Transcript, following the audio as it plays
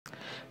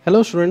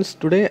Hello students,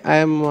 today I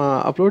am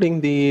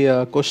uploading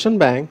the question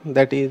bank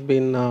that is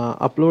been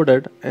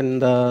uploaded in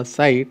the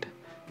site,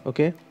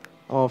 okay,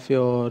 of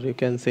your, you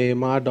can say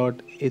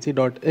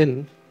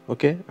mar.ac.in,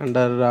 okay,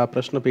 under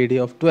प्रश्न पीढ़ी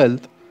of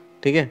 12th.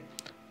 ठीक है,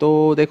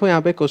 तो देखो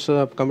यहाँ पे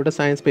computer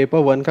science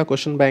paper 1 का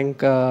question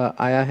bank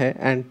आया है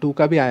एंड 2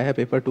 का भी आया है,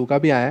 पेपर 2 का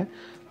भी आया है,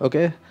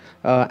 ओके.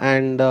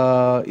 एंड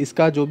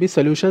इसका जो भी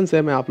सोल्यूशंस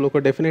है मैं आप लोग को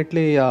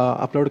डेफिनेटली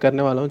अपलोड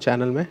करने वाला हूँ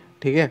चैनल में.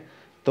 ठीक है,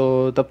 तो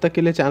तब तक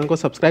के लिए चैनल को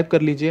सब्सक्राइब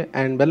कर लीजिए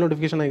and bell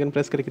notification icon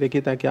press करके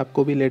रखिए ताकि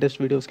आपको भी लेटेस्ट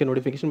वीडियोस के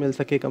नोटिफिकेशन मिल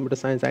सके. Computer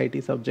science,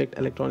 IT subject,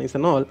 electronics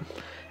and all.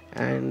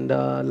 And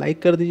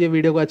like कर दीजिए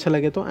वीडियो को अच्छा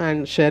लगे तो,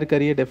 एंड शेयर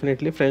करिए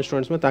डेफिनेटली फ्रेंड्स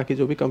स्टूडेंट्स में ताकि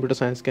जो भी कंप्यूटर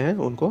साइंस के हैं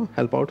उनको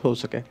हेल्प आउट हो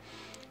सके.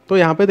 तो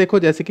यहाँ पे देखो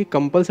जैसे कि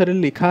कंपलसरी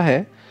लिखा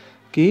है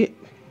कि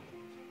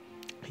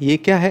ये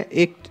क्या है,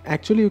 एक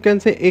एक्चुअली यू कैन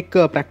से एक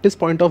प्रैक्टिस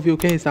पॉइंट ऑफ व्यू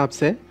के हिसाब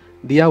से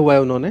दिया हुआ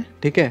है उन्होंने.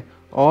 ठीक है,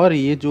 और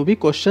ये जो भी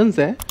क्वेश्चंस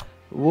है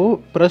वो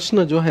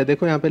प्रश्न जो है,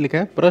 देखो यहाँ पे लिखा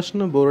है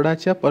प्रश्न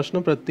बोर्डाच्या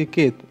प्रश्न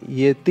पत्रिकेत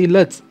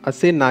येतीलच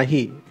असे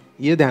नाही.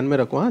 ये ध्यान में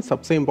रखो, हाँ,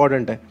 सबसे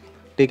इम्पॉर्टेंट है.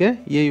 ठीक है,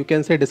 ये यू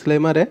कैन से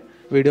डिस्क्लेमर है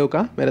वीडियो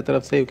का मेरे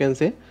तरफ से. You can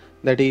say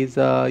that is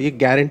ये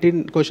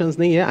गारंटीड क्वेश्चंस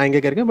नहीं है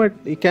आएंगे करके,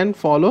 but you can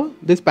follow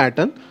this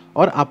pattern.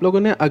 और आप लोगों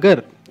ने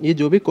अगर ये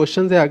जो भी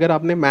क्वेश्चंस है अगर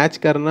आपने मैच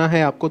करना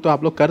है आपको तो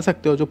आप लोग कर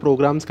सकते हो. जो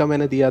प्रोग्राम्स का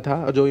मैंने दिया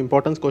था, जो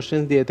इंपॉर्टेंस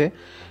क्वेश्चंस दिए थे,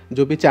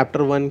 जो भी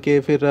चैप्टर 1 के,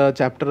 फिर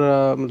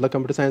चैप्टर मतलब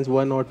कंप्यूटर साइंस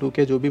 1 और 2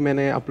 के जो भी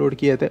मैंने अपलोड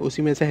किए थे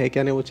उसी में से है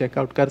क्या नहीं वो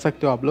चेकआउट कर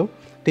सकते हो आप लोग.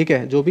 ठीक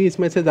है, जो भी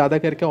इसमें से ज़्यादा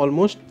करके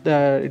almost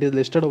it is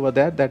listed over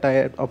that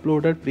I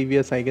uploaded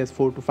previous I guess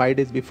 4 to 5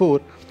 days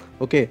before,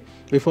 okay,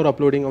 before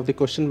uploading of the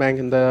question bank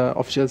in the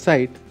official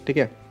site. ठीक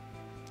है,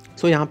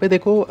 सो यहाँ पे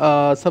देखो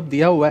सब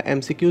दिया हुआ है,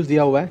 एमसीक्यूज़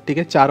दिया हुआ है. ठीक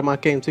है, 4 मार्क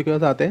के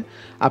एमसीक्यूज़ आते हैं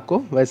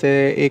आपको. वैसे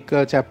एक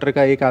चैप्टर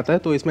का एक आता है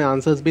तो इसमें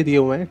आंसर्स भी दिए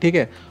हुए हैं. ठीक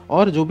है,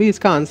 और जो भी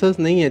इसका आंसर्स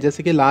नहीं है,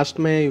 जैसे कि लास्ट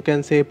में यू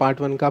कैन से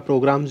पार्ट 1 का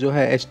प्रोग्राम्स जो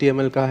है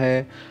HTML का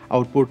है,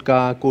 आउटपुट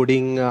का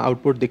कोडिंग,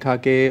 आउटपुट दिखा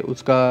के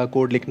उसका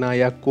कोड लिखना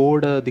या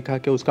कोड दिखा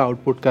के उसका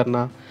आउटपुट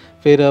करना.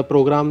 फिर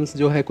प्रोग्राम्स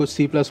जो है कुछ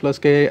C++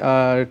 के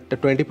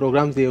 20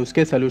 प्रोग्राम्स दिए,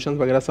 उसके सोल्यूशन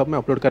वगैरह सब मैं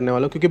अपलोड करने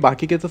वाला हूँ क्योंकि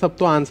बाकी के तो सब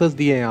तो आंसर्स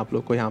दिए हैं आप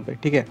लोग को यहाँ पे.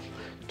 ठीक है,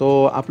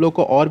 तो आप लोग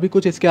को और भी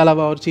कुछ इसके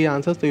अलावा और चाहिए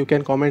आंसर्स तो you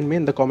can comment me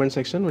in the comment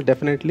section. Will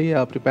definitely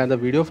prepare the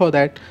video for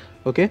that.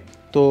 Okay,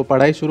 तो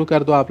पढ़ाई शुरू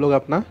कर दो आप लोग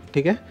अपना.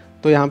 ठीक है,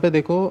 तो यहाँ पे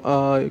देखो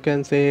यू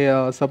कैन से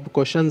सब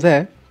क्वेश्चंस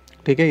है.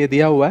 ठीक है, ये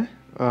दिया हुआ है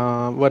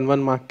 1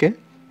 मार्क के,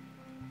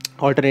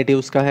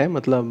 ऑल्टरनेटिव्स का है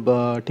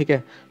मतलब. ठीक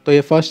है, तो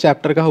ये फर्स्ट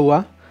चैप्टर का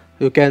हुआ.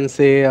 यू कैन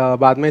से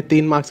बाद में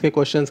 3 मार्क्स के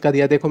क्वेश्चंस का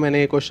दिया. देखो मैंने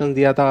ये क्वेश्चन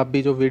दिया था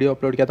अभी जो वीडियो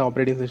अपलोड किया था,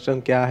 ऑपरेटिंग सिस्टम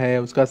क्या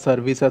है, उसका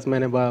सर्विसेज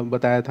मैंने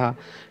बताया था.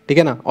 ठीक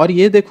है ना, और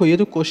ये देखो ये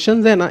जो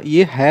क्वेश्चंस है ना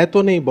ये है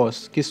तो नहीं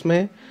बॉस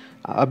किसमें.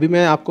 अभी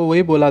मैं आपको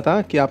वही बोला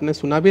था कि आपने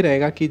सुना भी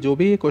रहेगा कि जो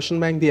भी ये क्वेश्चन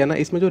बैंक दिया ना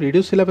इसमें जो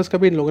रिड्यूस सिलेबस का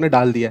भी इन लोगों ने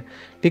डाल दिया है.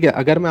 ठीक है,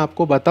 अगर मैं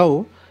आपको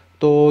बताऊँ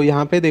तो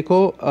यहाँ पे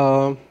देखो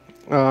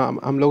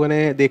हम लोगों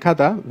ने देखा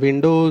था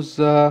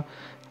विंडोज़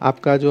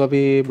आपका जो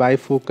अभी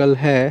बाईफोकल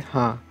है,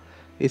 हाँ,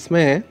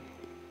 इसमें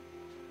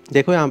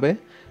देखो यहाँ पे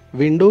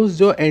विंडोज़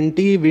जो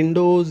anti,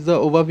 Windows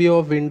overview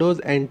of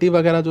Windows anti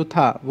वगैरह जो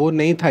था वो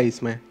नहीं था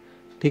इसमें.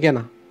 ठीक है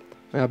ना,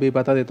 मैं अभी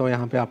बता देता हूँ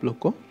यहाँ पे आप लोग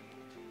को.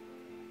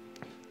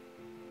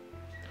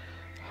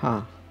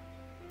 हाँ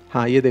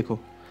हाँ, ये देखो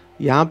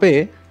यहाँ पे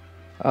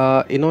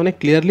इन्होंने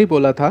क्लियरली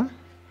बोला था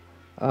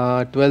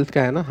 12th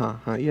का है ना.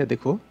 हाँ हाँ, ये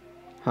देखो,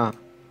 हाँ,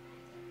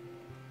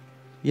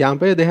 यहाँ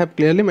पे they have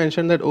clearly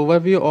mention that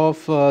overview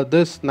of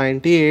this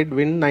 98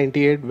 Win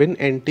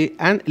NT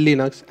and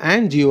Linux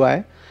and GUI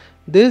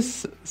this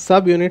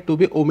सब unit to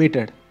be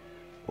omitted.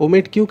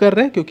 Omit क्यों कर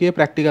रहे हैं, क्योंकि ये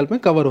प्रैक्टिकल में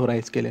कवर हो रहा है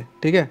इसके लिए.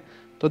 ठीक है,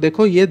 तो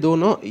देखो ये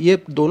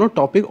दोनों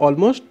टॉपिक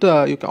ऑलमोस्ट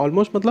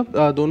मतलब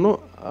दोनों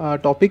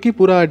टॉपिक ही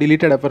पूरा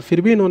डिलीटेड है, पर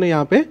फिर भी इन्होंने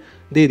यहाँ पे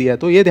दे दिया.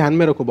 तो ये ध्यान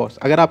में रखो बॉस,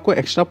 अगर आपको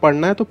एक्स्ट्रा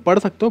पढ़ना है तो पढ़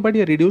सकते हो बट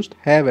ये रिड्यूस्ड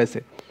है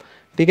वैसे.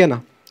 ठीक है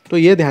ना, तो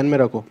ये ध्यान में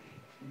रखो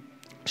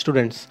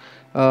स्टूडेंट्स.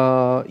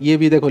 ये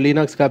भी देखो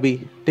लिनक्स का भी,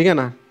 ठीक है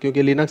ना,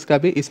 क्योंकि लिनक्स का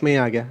भी इसमें ही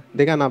आ गया,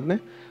 देखा ना आपने.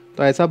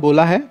 तो ऐसा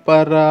बोला है,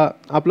 पर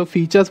आप लोग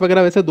फीचर्स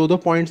वगैरह वैसे 2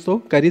 पॉइंट्स तो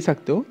कर ही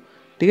सकते हो.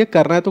 ठीक है,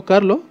 करना है तो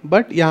कर लो,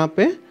 बट यहाँ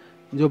पे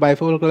जो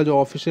बाईफोकल का जो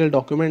ऑफिशियल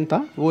डॉक्यूमेंट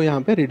था वो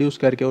यहाँ पे रिड्यूस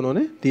करके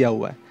उन्होंने दिया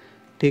हुआ है.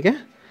 ठीक है,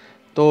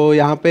 तो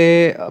यहाँ पे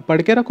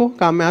पढ़ के रखो,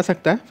 काम में आ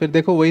सकता है. फिर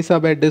देखो वही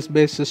सब है, disc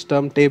based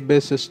system, tape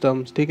based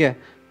systems. ठीक है,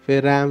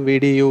 फिर रैम,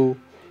 VDU.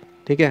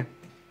 ठीक है,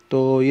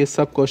 तो ये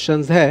सब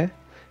क्वेश्चंस है.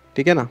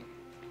 ठीक है ना,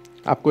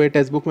 आपको ये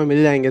टेक्स्ट बुक में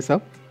मिल जाएंगे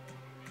सब.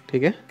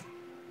 ठीक है,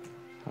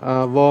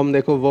 वर्म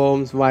देखो,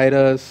 वर्म्स,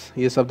 वायरस,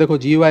 ये सब देखो.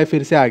 GUI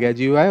फिर से आ गया,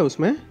 GUI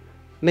उसमें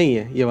नहीं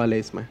है ये वाले,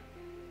 इसमें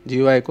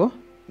GUI को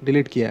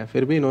डिलीट किया है,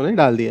 फिर भी इन्होंने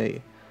डाल दिया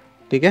ये.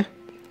 ठीक है,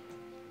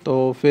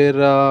 तो फिर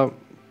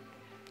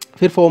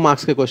 4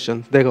 मार्क्स के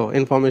क्वेश्चन देखो,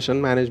 information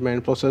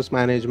management, process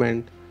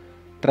management,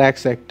 track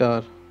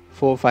sector,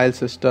 4 file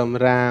system,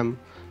 RAM,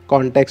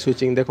 context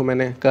switching. देखो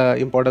मैंने का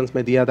इंपॉर्टेंस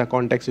में दिया था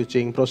कॉन्टेक्स्ट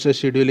स्विचिंग, प्रोसेस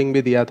शेड्यूलिंग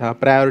भी दिया था,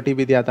 प्रायोरिटी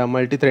भी दिया था,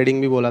 मल्टी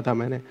थ्रेडिंग भी बोला था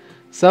मैंने.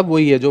 सब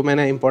वही है जो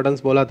मैंने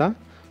इंपॉर्टेंस बोला था,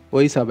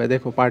 वही सब है.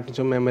 देखो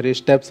partition memory,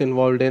 steps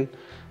involve in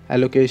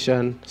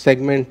allocation,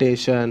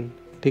 segmentation,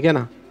 ठीक है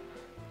ना।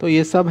 तो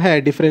ये सब है।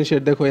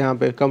 डिफरेंशिएट, देखो यहाँ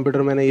पे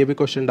कंप्यूटर, मैंने ये भी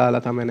क्वेश्चन डाला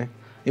था मैंने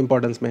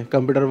इंपॉर्टेंस में,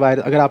 कंप्यूटर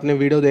वायरस। अगर आपने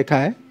वीडियो देखा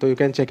है तो you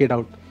can check it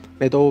out,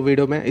 नहीं तो वो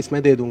वीडियो मैं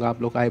इसमें दे दूंगा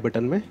आप लोग आई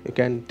बटन में, you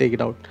can take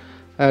it out.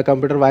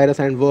 Computer virus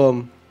and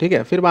worm, ठीक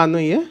है। फिर बाद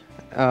में ये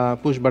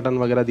पुश बटन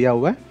वगैरह दिया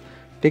हुआ है,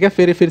 ठीक है।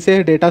 फिर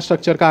से डेटा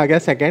स्ट्रक्चर का आ गया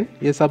सेकेंड,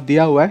 ये सब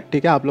दिया हुआ है,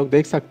 ठीक है। आप लोग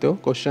देख सकते हो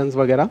क्वेश्चंस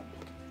वगैरह,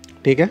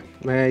 ठीक है।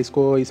 मैं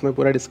इसको इसमें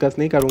पूरा डिस्कस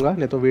नहीं करूँगा,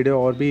 नहीं तो वीडियो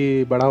और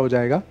भी बड़ा हो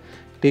जाएगा,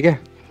 ठीक है।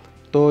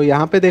 तो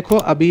यहाँ पे देखो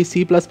अभी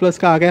सी प्लस प्लस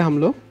का आ गया हम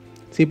लोग।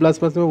 सी प्लस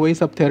प्लस में वही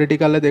सब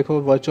थ्योरेटिकल है, देखो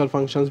वर्चुअल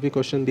फंक्शंस भी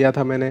क्वेश्चन दिया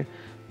था मैंने,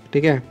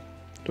 ठीक है।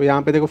 तो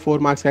यहाँ पे देखो 4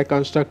 मार्क्स का है,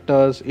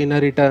 constructors,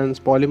 inheritance,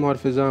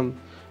 polymorphism,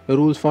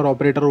 rules for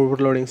operator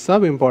overloading,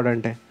 सब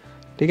इंपॉर्टेंट है,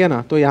 ठीक है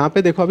ना। तो यहाँ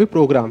पे देखो अभी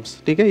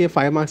प्रोग्राम्स, ठीक है, ये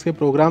 5 मार्क्स के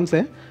प्रोग्राम्स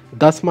है।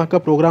 10 मार्क का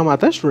प्रोग्राम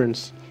आता है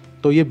स्टूडेंट्स,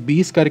 तो ये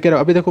 20 करके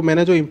अभी देखो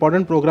मैंने जो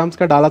इंपॉर्टेंट प्रोग्राम्स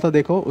का डाला था,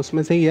 देखो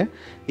उसमें से ही है।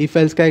 इफ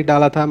एल्स का एक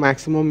डाला था,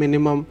 मैक्सिमम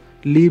मिनिमम,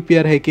 लीप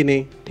ईयर है कि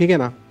नहीं, ठीक है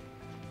ना,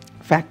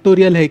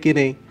 फैक्टोरियल है कि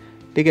नहीं,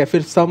 ठीक है।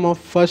 फिर सम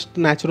ऑफ फर्स्ट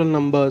नेचुरल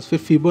नंबर्स, फिर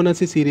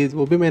फिबोनाची सीरीज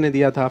वो भी मैंने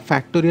दिया था,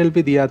 फैक्टोरियल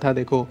भी दिया था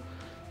देखो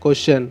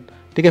क्वेश्चन,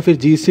 ठीक है। फिर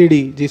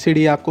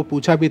जीसीडी आपको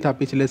पूछा भी था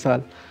पिछले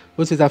साल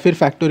उस हिसाब। फिर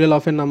factorial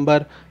of A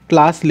number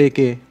class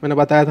लेके मैंने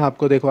बताया था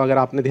आपको, देखो अगर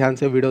आपने ध्यान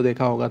से वीडियो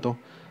देखा होगा तो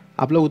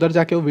आप लोग उधर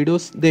जाके वो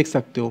वीडियोस देख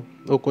सकते हो,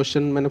 वो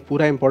क्वेश्चन मैंने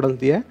पूरा इंपॉर्टेंस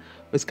दिया है।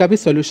 इसका भी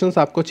सोल्यूशंस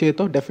आपको चाहिए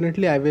तो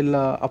definitely I will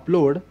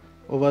upload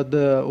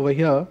over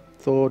here.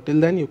 So till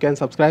then you can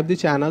subscribe the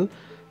channel,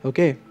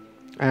 okay,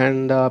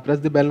 and press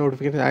the bell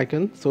notification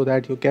icon so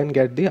that you can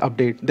get the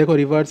update. देखो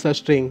reverse a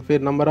string,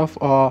 फिर number of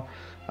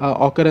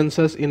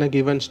occurrences in a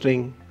given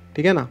string,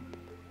 ठीक है ना,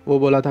 वो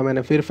बोला था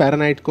मैंने। फिर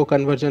फ़ारेनहाइट को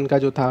कन्वर्जन का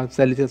जो था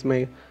सेल्सियस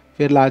में,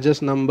 फिर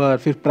लार्जेस्ट नंबर,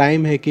 फिर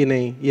प्राइम है कि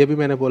नहीं, ये भी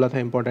मैंने बोला था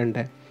इंपॉर्टेंट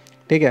है,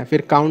 ठीक है।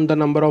 फिर count the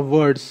number of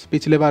words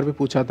पिछले बार भी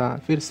पूछा था,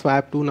 फिर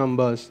स्वैप 2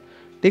 नंबर्स,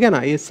 ठीक है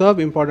ना, ये सब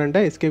इंपॉर्टेंट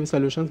है। इसके भी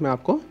सोल्यूशंस मैं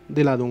आपको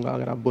दिला दूंगा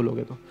अगर आप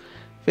बोलोगे तो।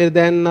 फिर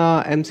देन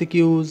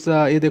MCQs,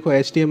 ये देखो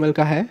HTML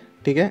का है,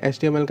 ठीक है।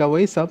 HTML का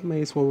वही सब, मैं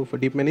इसको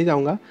डीप में नहीं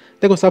जाऊंगा।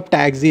 देखो सब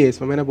टैग्स ही है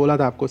इसमें, मैंने बोला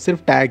था आपको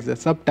सिर्फ टैग्स है,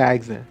 सब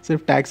टैग्स है,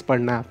 सिर्फ टैग्स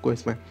पढ़ना है आपको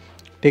इसमें,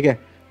 ठीक है।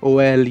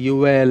 OL,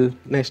 UL,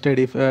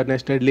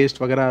 नेस्टेड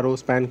लिस्ट वगैरह, रो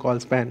स्पैन, कॉल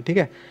स्पैन, ठीक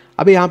है।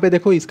 अभी यहाँ पे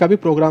देखो इसका भी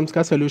प्रोग्राम्स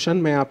का सोल्यूशन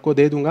मैं आपको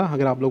दे दूंगा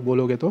अगर आप लोग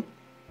बोलोगे तो,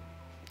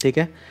 ठीक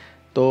है।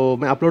 तो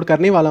मैं अपलोड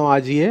करने वाला हूँ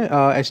आज ये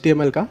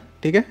HTML का,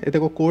 ठीक है। ये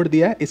देखो कोड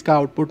दिया है, इसका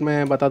आउटपुट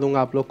मैं बता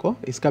दूंगा आप लोग को,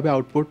 इसका भी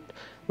आउटपुट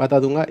बता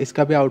दूंगा,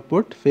 इसका भी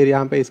आउटपुट, फिर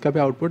यहाँ पे इसका भी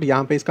आउटपुट,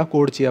 यहाँ पे इसका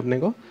कोड चाहिए अपने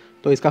को,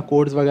 तो इसका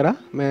कोड्स वगैरह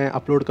मैं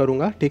अपलोड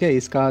करूँगा, ठीक है।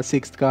 इसका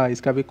 6th का,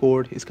 इसका भी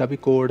कोड, इसका भी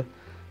कोड,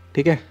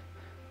 ठीक है,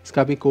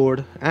 इसका भी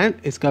कोड एंड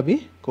इसका भी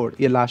कोड,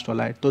 ये लास्ट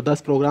वाला है। तो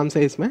 10 प्रोग्राम्स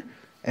है इसमें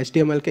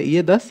HTML के,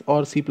 ये 10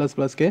 और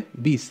C++ के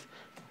 20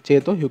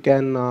 चाहिए तो यू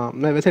कैन,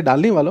 मैं वैसे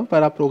डालने वाला हूँ,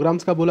 पर आप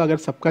प्रोग्राम्स का बोलो अगर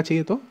सबका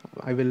चाहिए तो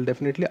I will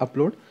definitely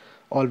upload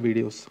all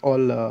videos,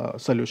 all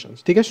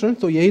solutions, ठीक है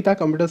स्टूडेंट्स। तो यही था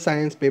कंप्यूटर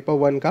साइंस पेपर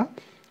 1 का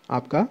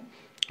आपका,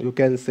 you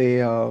can say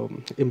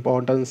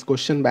importance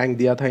question bank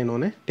दिया था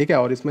इन्होंने, ठीक है।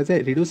 और इसमें से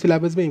रिड्यूस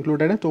सिलेबस भी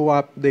इंक्लूडेड है, तो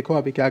आप देखो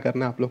अभी क्या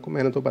करना है आप लोग को,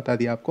 मैंने तो बता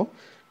दिया आपको,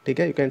 ठीक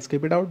है। You can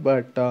skip it out,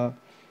 but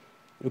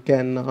you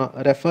can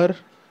refer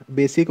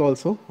basic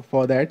also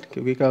for that,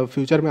 क्योंकि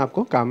फ्यूचर में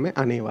आपको काम में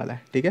आने वाला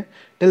है, ठीक है।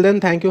 Till then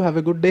thank you, have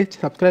a good day,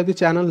 subscribe the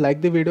channel,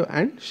 like the video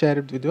and share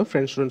it with your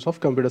friends students of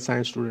computer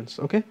science students,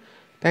 okay,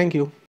 thank you.